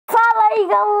aí,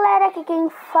 galera, aqui quem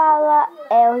fala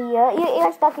é o Rian e eu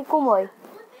estou aqui com o Moi.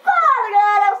 Fala,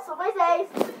 galera, eu sou o Moisés.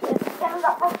 Eu quero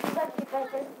usar fotinhos aqui pra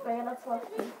que eles peguem nas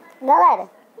fotinhas. Galera,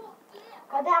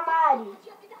 Cadê a Mari?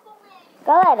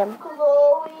 galera,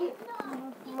 Chloe,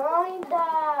 mãe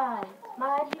da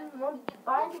Mari,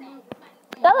 pai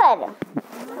galera,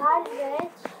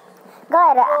 Marisete,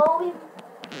 galera, Chloe,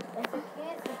 esse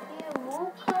aqui,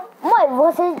 Luca. Moi,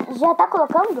 você já tá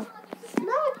colocando?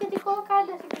 Não, é porque tem que colocar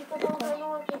desse aqui que eu tô usando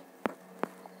um aqui.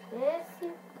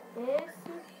 Esse.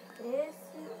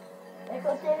 É que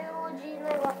eu tenho de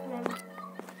negócio mesmo.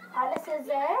 Olha,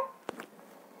 Cezé.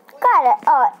 Cara,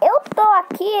 ó, eu tô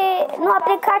aqui no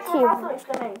aplicativo. Informações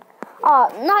também. Ó,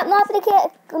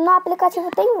 no aplicativo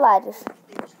tem vários.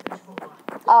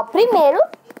 Ó, primeiro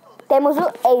temos o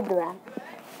Adrian.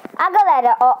 Ah,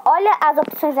 galera, ó, olha as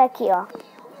opções aqui, ó.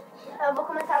 Eu vou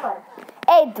começar agora.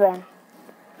 Adrian.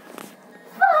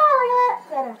 Fala, galera.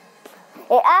 Pera.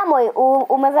 Ah, Moi,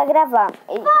 o meu vai gravar.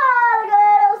 Fala,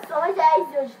 galera. Eu sou o Moisés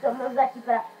e hoje estamos aqui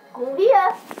com o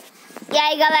Rian. E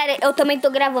aí, galera, eu também tô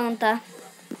gravando, tá?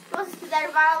 Se vocês quiserem,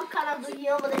 vá no canal do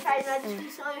Rian. Vou deixar aí na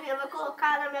descrição. E o Rian vai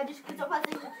colocar na minha descrição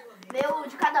fazendo meu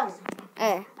de cada um.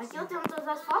 É. Aqui eu tenho todas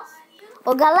as fotos.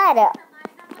 Ô, galera,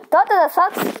 todas as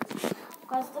fotos?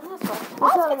 Quase todas as fotos.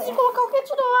 Nossa, esqueci de colocar o que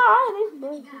tirou a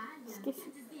árvore.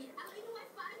 Esqueci.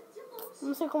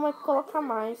 Não sei como é que coloca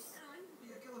mais.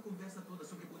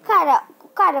 Cara,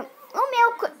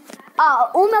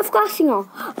 o meu ficou assim, ó.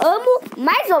 Amo,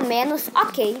 mais ou menos,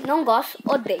 ok, não gosto,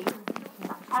 odeio.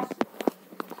 Aqui.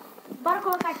 Bora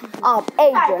colocar aqui. Ó, Tá,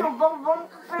 Adrian. então vamos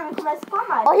pra mim começa com a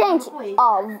Mari. Ó, gente, Com ele.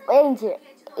 ó, Adrian.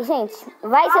 Gente,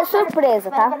 vai ser surpresa,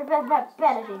 tá?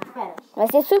 Pera, gente, pera. Vai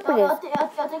ser surpresa.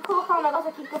 Eu tenho que colocar um negócio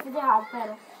aqui que eu fiz errado,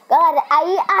 pera. Galera,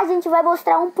 aí a gente vai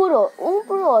mostrar um por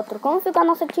outro, como fica a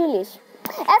nossa tier list.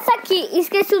 Essa aqui,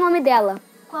 esqueci o nome dela.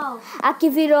 Qual? A que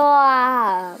virou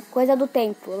a coisa do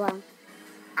tempo lá.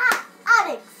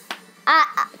 Alex.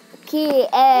 Que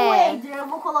O é... Adrian, eu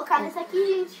vou colocar nesse aqui,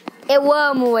 gente. Eu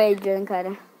amo o Adrian,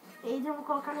 cara. Adrian, eu vou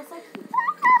colocar nesse aqui.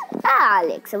 Ah,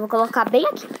 Alex, eu vou colocar bem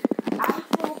aqui. Alex,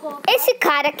 eu vou colocar... Esse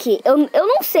cara aqui, eu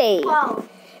não sei. Qual?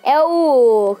 É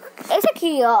o... Esse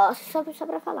aqui, ó, só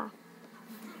pra falar.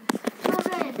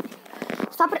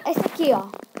 Deixa eu ver. Esse aqui, ó.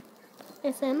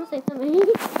 Esse aí eu não sei também.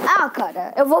 Ah,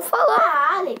 cara, eu vou falar.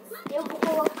 Ah, Alex, eu vou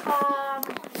colocar...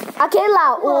 Aquele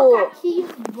lá, Vou colocar aqui.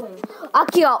 Bom,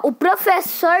 Aqui, ó, o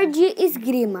professor de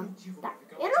esgrima. tá.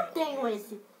 Eu não tenho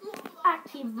esse.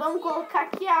 Aqui, vamos colocar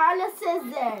aqui a Alia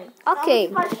Cezé. Ok.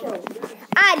 Nome de paixão.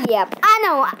 Alia. Ah,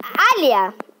 não.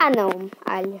 Alia. Ah, não.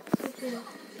 Alia.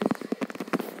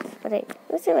 Peraí,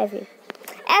 você vai ver.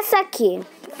 Essa aqui.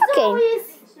 Ok.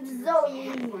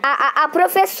 Zoe. A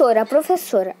professora. Vou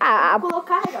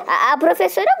colocar legal. A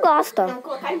professora eu gosto. Vamos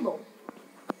colocar em bom.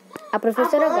 A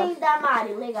professora A eu mãe gosto. da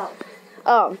Mari, legal.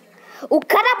 Ó, o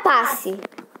carapace.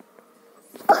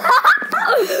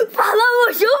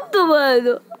 Falamos junto,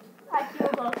 mano. Aqui eu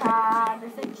vou colocar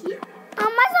desse aqui. Ah,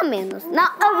 mais ou menos.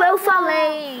 Não, eu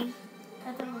falei.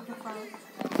 Eu também vou falar.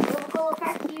 Eu vou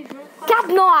colocar aqui junto com Cat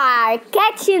Noir.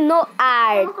 Cat Eu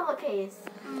Noir. não coloquei esse.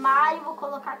 Mari, vou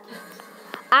colocar aqui.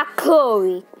 A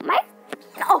Chloe. Mas...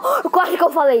 Oh, quase que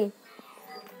eu falei.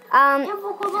 Eu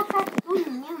vou colocar aqui o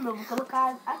menino, eu vou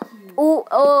colocar aqui. Eu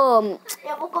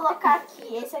vou colocar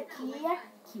aqui, esse aqui e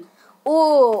aqui.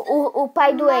 o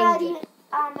pai do Adrian.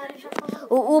 A Mari já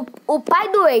colocou. O pai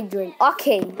do Adrian.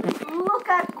 Ok.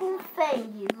 Luca com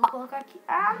Feng. Vou colocar aqui.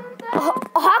 Ah, não dá.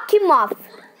 Rock Moth.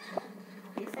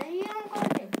 Esse aí eu não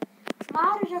coloquei.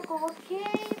 Mari já coloquei.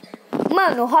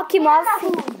 Mano, Rock Moth.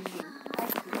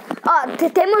 Ó,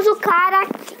 temos o cara...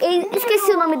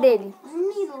 Esqueci o nome dele.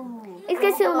 Miro.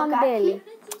 Esqueci o nome dele.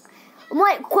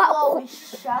 Moi,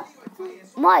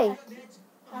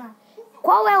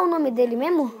 qual é o nome dele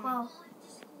mesmo? Qual?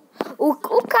 O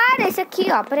cara, esse aqui,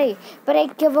 ó. Peraí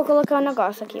que eu vou colocar um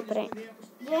negócio aqui, peraí.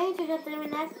 Gente, eu já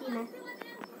terminei aqui, né?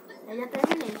 Eu já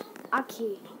terminei.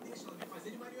 Aqui.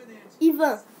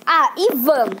 Ivan. Ah,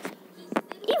 Ivan.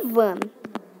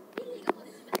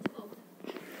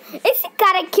 Esse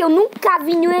cara aqui eu nunca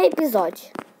vi em um episódio.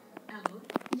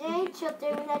 Gente, eu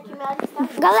terminei aqui minha lista.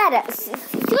 Galera, se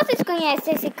vocês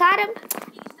conhecem esse cara,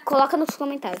 coloca nos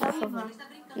comentários, por favor.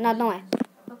 Não é.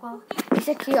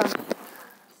 Esse aqui, ó.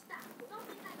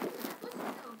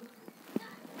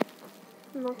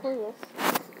 Não conheço.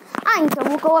 Ah, então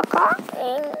vou colocar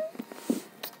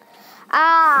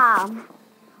a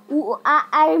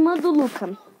irmã do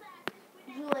Luca.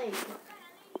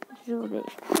 Juleika.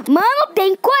 Mano,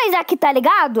 tem coisa aqui, tá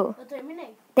ligado? Eu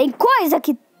terminei. Tem coisa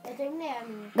aqui. Eu terminei a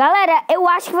minha. Galera, eu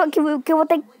acho que eu vou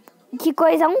ter que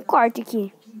coisar um corte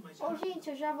aqui. Ô, gente,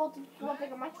 eu já volto pra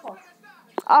pegar mais fotos.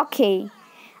 Ok.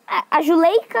 A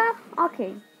Juleika,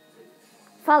 ok.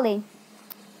 Falei.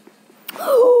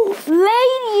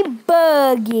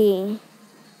 Ladybug.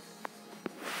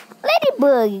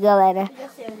 Ladybug, galera. Eu já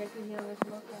sei onde é que eu vou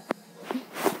colocar.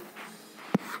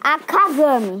 A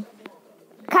Kagami.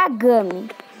 Kagami.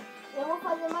 Eu vou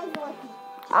fazer mais um aqui.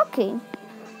 Ok.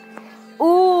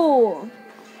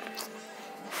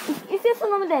 Esqueci o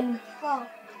nome dele. Qual?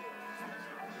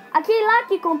 Aquele lá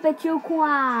que competiu com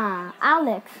a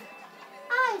Alex.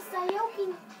 Ah, isso aí é o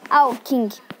King. Ah, o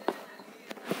King.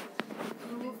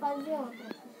 Eu vou fazer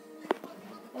outra.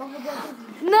 Eu vou ver outro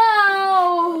vídeo.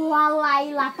 Não! A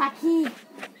Laila tá aqui.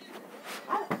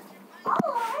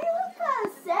 Laila, cara,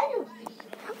 sério?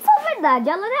 Foi verdade.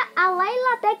 A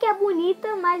Laila até que é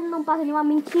bonita, mas não passa de uma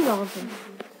mentirosa.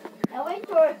 É o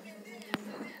Heitor.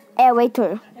 É o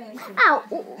Heitor.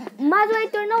 Mas o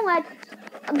Heitor não é.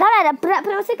 Galera, pra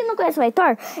você que não conhece o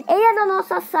Heitor, ele é da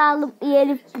nossa sala e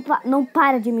ele não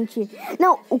para de mentir.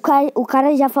 Não, o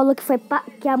cara já falou que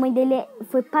que a mãe dele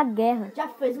foi pra guerra. Já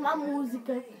fez uma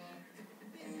música.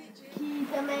 Que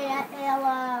também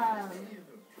ela...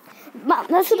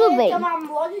 Mas tudo bem. Tem uma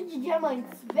loja de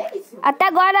diamantes. Vê isso? Até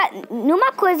agora,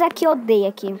 numa coisa que eu odeio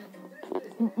aqui.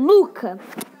 Luca.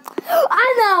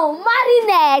 Ah, não!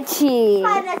 Marinette!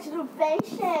 Marinette do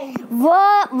peixe.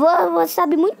 Você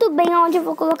sabe muito bem onde eu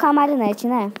vou colocar a Marinette,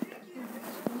 né?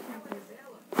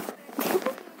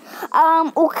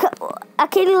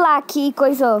 Aquele lá que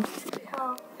coisou.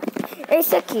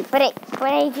 Esse aqui, peraí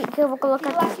que eu vou colocar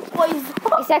aqui.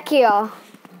 Esse aqui, ó.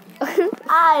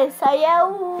 Ah, esse aí é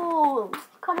o...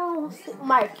 O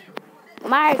Mark.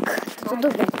 Mark, tudo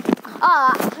bem.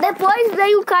 Ó, depois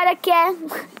veio o cara que é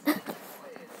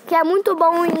muito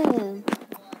bom em...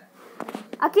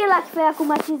 Aquele lá que foi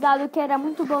akumatizado, que era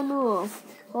muito bom no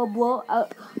robô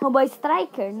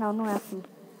Striker. Não é assim.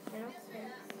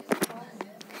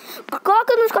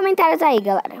 Coloca nos comentários aí,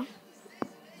 galera.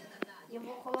 Eu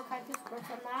vou colocar aqui os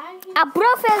personagens. A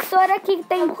professora que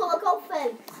tem... Eu vou colocar o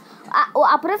Félix.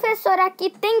 A professora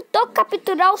aqui tentou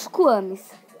capturar os Kwamis.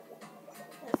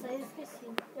 Essa aí eu esqueci.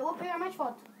 Eu vou pegar mais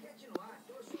foto.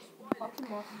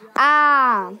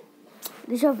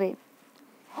 Deixa eu ver.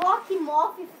 Rock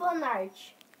Moth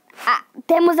Fanart.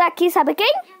 Temos aqui, sabe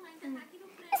quem?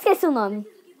 Esqueci o nome.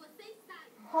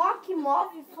 Rock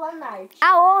Moth Fanart.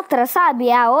 A outra, sabe?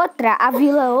 A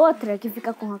vilã outra que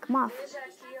fica com o Rock Moth.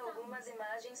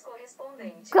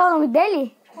 Qual é o nome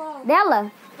dele? Qual?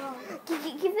 Dela? Qual?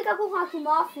 Que fica com o Rock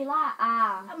Moth lá.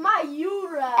 A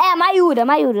Mayura. É,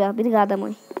 Mayura. Obrigada,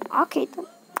 mãe. Ok, então.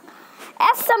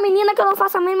 Essa menina que eu não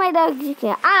faço a mínima ideia de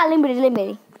quem é.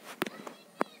 Lembrei.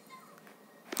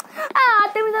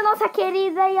 Temos a nossa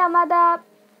querida e amada...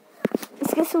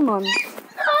 Esqueci o nome.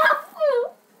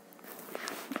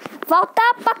 Falta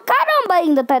pra caramba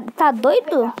ainda. Tá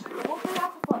doido? Eu vou pegar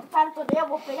essa foto. Para todo eu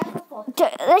vou pegar essa foto.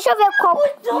 Deixa eu ver qual...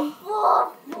 Muito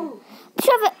fofo.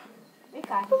 Deixa eu ver... Vem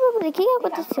cá. O que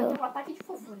aconteceu? Um ataque de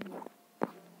fofura.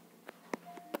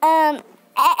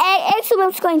 É isso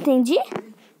mesmo que eu entendi?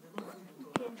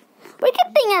 Por que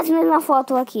tem as mesmas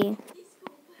fotos aqui?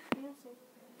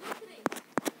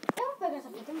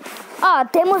 Ó,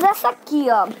 temos essa aqui,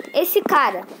 ó. Esse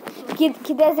cara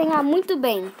que desenha muito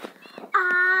bem.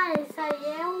 Esse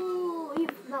aí é o...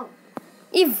 Não.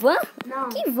 Ivan? Não.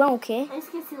 Que Ivan o quê? Eu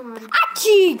esqueci o nome. A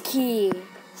Tiki.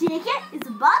 Tiki is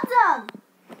button.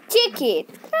 Tiki.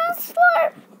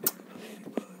 Transform.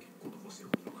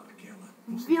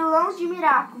 Vilão de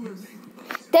Miraculos.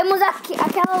 Temos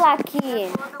aquela lá que...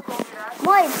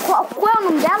 Mãe, qual é o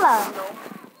nome dela?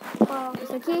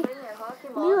 Isso aqui?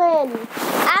 Milene.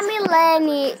 A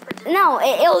Milene. Não,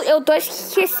 eu tô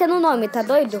esquecendo o nome, tá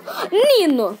doido?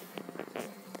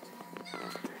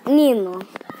 Nino.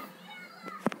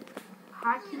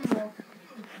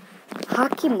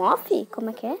 Hakimoff? Como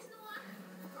é que é?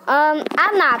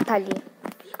 A Natalie.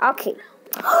 Ok.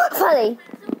 Falei.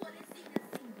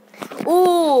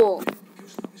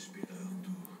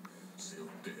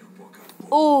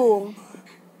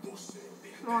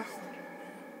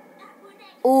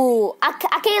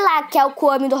 Aquele lá que é o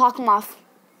Kwami do Rockmoth.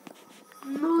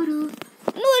 Nuru.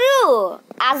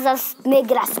 Asas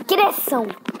negras cresçam.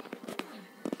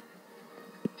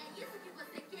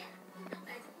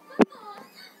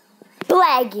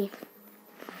 Plague.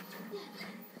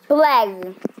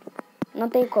 Não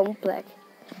tem como Plague.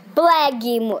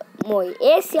 Moi.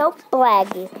 Esse é o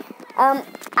Plague.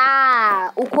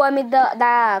 O Kwami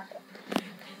da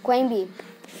Quembi.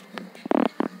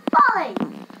 Pollen.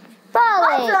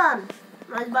 Pollen.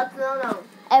 Mas Button não.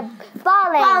 É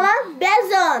Pollen.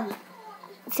 Bezan.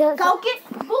 Calque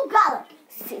Bugala.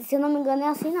 se eu não me engano é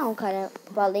assim não, cara.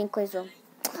 Valem coisa.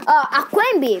 Ó, a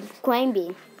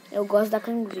Quemby. Eu gosto da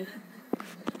Quemby.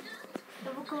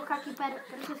 Eu vou colocar aqui, pera.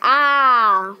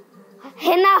 Ah,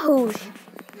 Rena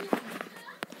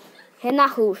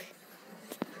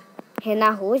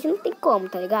Rouge não tem como,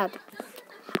 tá ligado?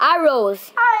 A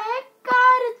Rose. Aê,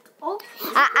 cara. Oh,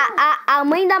 A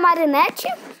mãe da Marinette.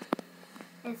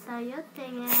 essa aí eu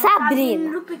tenho. É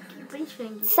Sabrina.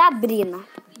 Sabrina.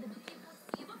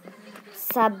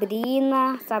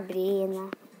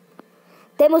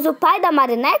 Temos o pai da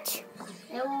Marinette.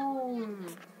 É o...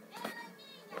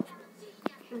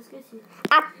 Eu esqueci.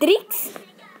 A Trix.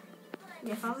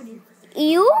 Minha favorita.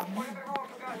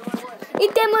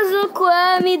 E temos o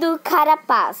Kwame do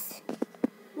Carapaz.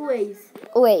 O ex.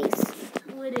 O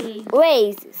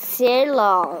ex.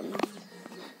 Serlon.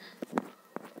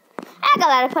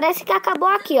 Galera, parece que acabou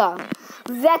aqui, ó.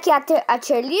 Ver aqui a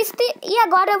tier list. E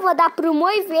agora eu vou dar pro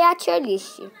Moi ver a tier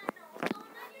list.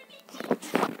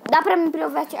 Dá pra mim pra eu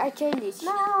ver a tier list?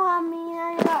 Não, a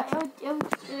minha...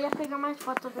 Eu ia pegar mais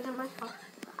foto, tô pegando mais foto.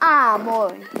 Ah,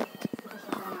 amor.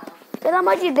 Pelo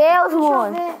amor de Deus,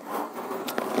 amor. Deixa eu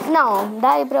ver. Não,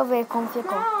 dá aí pra eu ver como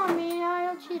ficou. Não, a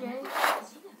minha eu tirei.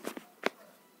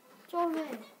 Deixa eu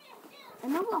ver. Eu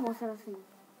não vou mostrar assim.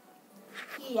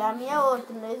 E a minha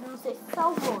outra, né? Não sei se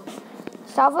salvou.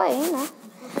 Salva aí, né?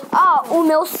 Ó, o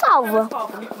meu salva.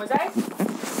 Moisés?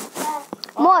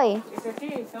 Moi. Esse aqui,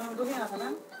 esse é o nome do Rian, tá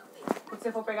vendo? Quando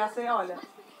você for pegar, você olha.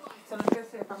 Você não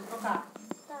esquecer, pra não trocar.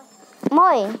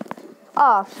 Moi.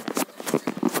 Ó.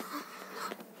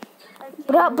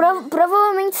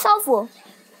 Provavelmente salvou.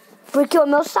 Porque o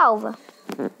meu salva.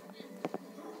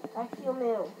 Aqui o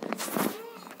meu.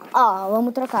 Ó,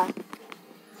 vamos trocar.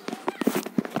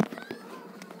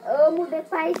 Amo de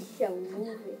paixão.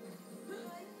 Vamos ver.